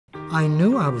I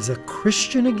knew I was a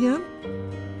Christian again,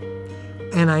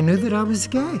 and I knew that I was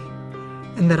gay,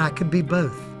 and that I could be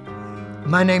both.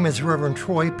 My name is Reverend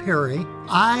Troy Perry.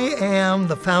 I am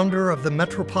the founder of the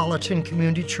Metropolitan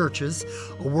Community Churches,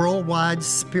 a worldwide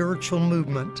spiritual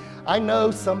movement. I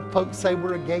know some folks say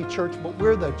we're a gay church, but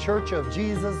we're the Church of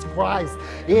Jesus Christ.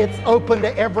 It's open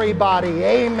to everybody.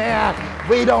 Amen.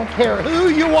 We don't care who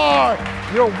you are.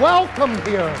 You're welcome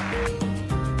here.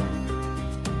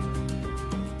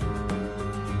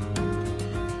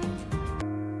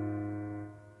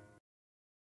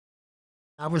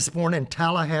 I was born in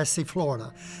Tallahassee,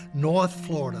 Florida, North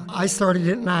Florida. I started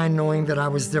at 9 knowing that I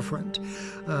was different.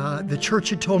 The church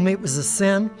had told me it was a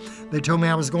sin. They told me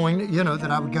I was going to,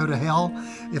 that I would go to hell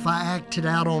if I acted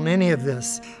out on any of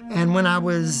this. And when I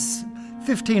was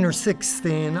 15 or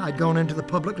 16, I'd gone into the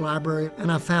public library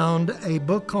and I found a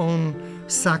book on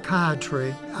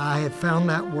psychiatry. I had found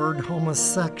that word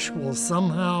homosexual.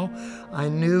 Somehow I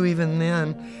knew even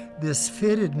then this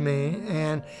fitted me,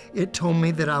 and it told me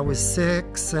that I was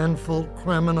sick, sinful,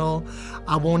 criminal.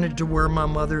 I wanted to wear my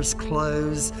mother's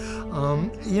clothes.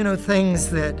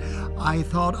 Things that I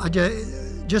thought, I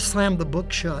just slammed the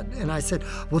book shut, and I said,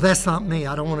 well, that's not me.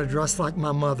 I don't want to dress like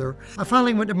my mother. I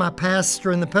finally went to my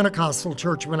pastor in the Pentecostal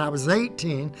church when I was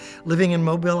 18, living in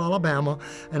Mobile, Alabama,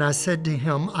 and I said to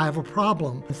him, I have a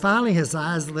problem. And finally, his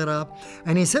eyes lit up,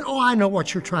 and he said, oh, I know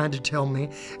what you're trying to tell me,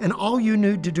 and all you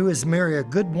need to do is marry a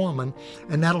good woman,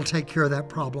 and that'll take care of that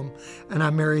problem. And I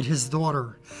married his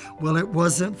daughter. Well, it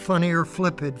wasn't funny or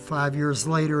flippant 5 years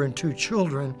later and 2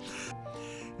 children.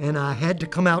 And I had to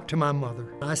come out to my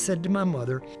mother. I said to my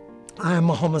mother, I am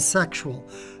a homosexual,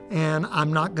 and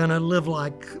I'm not going to live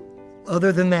like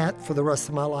other than that for the rest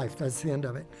of my life. That's the end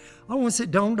of it. Once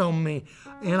it dawned on me,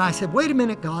 and I said, wait a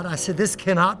minute, God. I said, this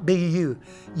cannot be you.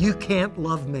 You can't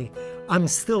love me. I'm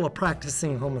still a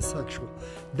practicing homosexual.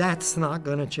 That's not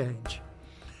going to change.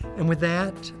 And with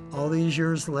that, all these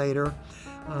years later,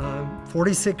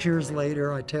 46 years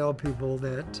later, I tell people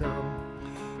that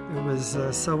it was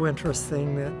so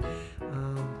interesting that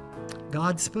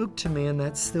God spoke to me in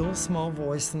that still small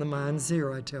voice in the mind's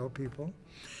ear, I tell people,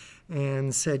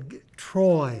 and said,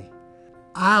 Troy,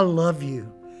 I love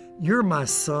you. You're my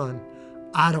son.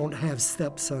 I don't have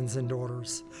stepsons and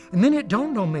daughters. And then it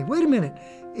dawned on me, wait a minute,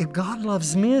 if God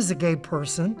loves me as a gay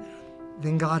person,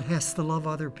 then God has to love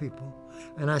other people.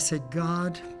 And I said,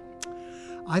 God,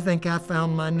 I think I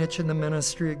found my niche in the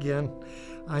ministry again.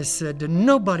 I said,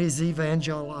 nobody's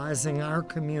evangelizing our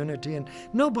community and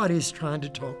nobody's trying to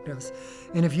talk to us.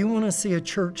 And if you want to see a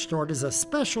church start as a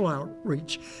special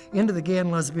outreach into the gay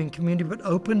and lesbian community, but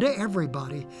open to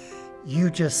everybody, you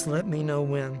just let me know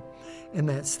when. And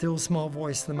that still small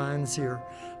voice in the mind's ear,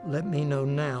 let me know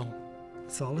now.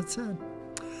 That's all it said.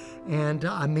 And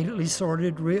I immediately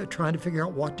started trying to figure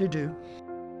out what to do.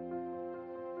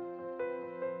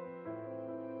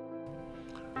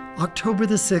 October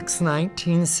the 6th,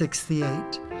 1968.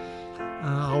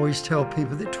 I always tell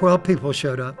people that 12 people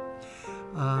showed up,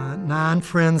 9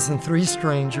 friends and 3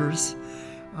 strangers.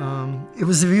 It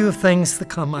was a view of things to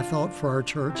come, I thought, for our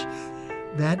church.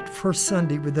 That first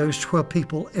Sunday with those 12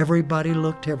 people, everybody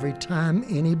looked every time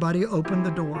anybody opened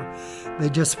the door. They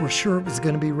just were sure it was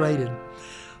going to be raided.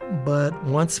 But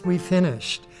once we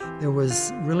finished, there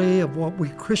was really what we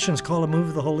Christians call a move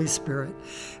of the Holy Spirit.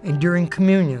 And during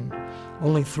communion,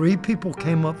 only 3 people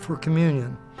came up for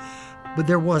communion, but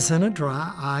there wasn't a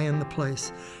dry eye in the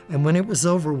place. And when it was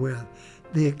over with,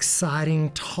 the exciting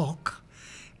talk.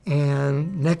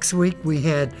 And next week we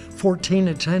had 14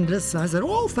 attendants. I said,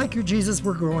 oh, thank you, Jesus,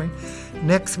 we're growing.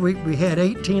 Next week we had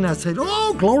 18. I said,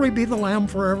 oh, glory be the Lamb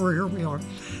forever, here we are.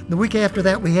 The week after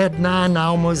that we had 9. I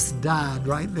almost died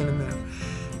right then and there.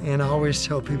 And I always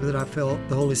tell people that I felt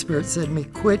the Holy Spirit said to me,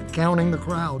 quit counting the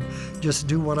crowd, just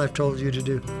do what I've told you to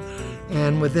do.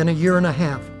 And within a year and a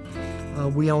half,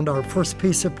 we owned our first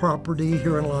piece of property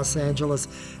here in Los Angeles,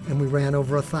 and we ran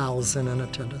over 1,000 in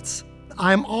attendance.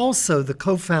 I'm also the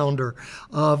co-founder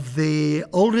of the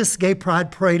oldest gay pride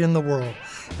parade in the world,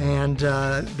 and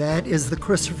that is the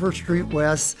Christopher Street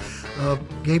West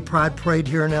Gay Pride Parade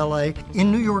here in LA.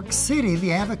 In New York City,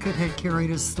 the Advocate had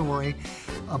carried a story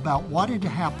about what had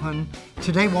happened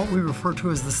today, what we refer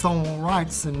to as the Stonewall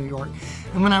Riots in New York.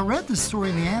 And when I read the story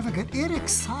in the Advocate, it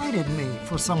excited me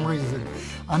for some reason.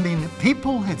 I mean,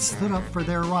 people had stood up for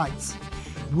their rights.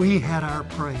 We had our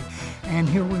parade. And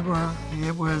here we were.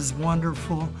 It was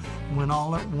wonderful when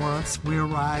all at once we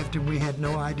arrived and we had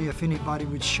no idea if anybody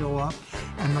would show up,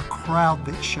 and the crowd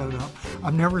that showed up.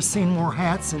 I've never seen more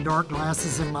hats and dark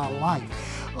glasses in my life.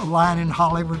 A line in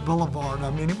Hollywood Boulevard. I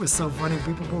mean, it was so funny.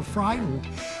 People were frightened.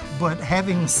 But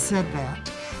having said that,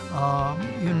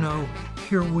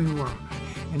 Here we were.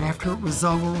 And after it was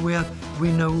over with,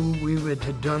 we knew we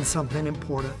had done something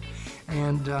important.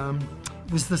 And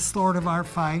it was the start of our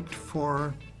fight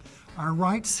for our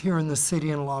rights here in the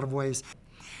city in a lot of ways.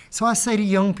 So I say to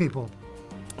young people,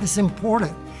 it's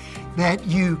important that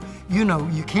you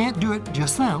can't do it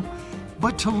just now,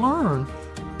 but to learn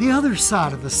the other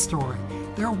side of the story.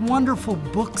 There are wonderful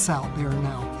books out there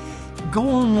now. Go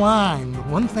online. The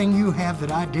one thing you have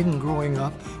that I didn't growing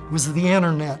up was the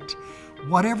internet.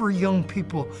 Whatever young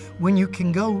people, when you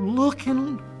can go look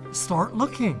and start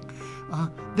looking.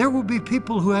 There will be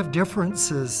people who have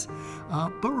differences,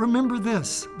 but remember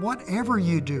this, whatever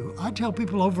you do, I tell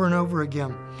people over and over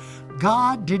again,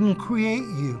 God didn't create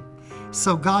you,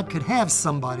 so God could have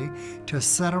somebody to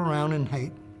sit around and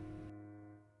hate.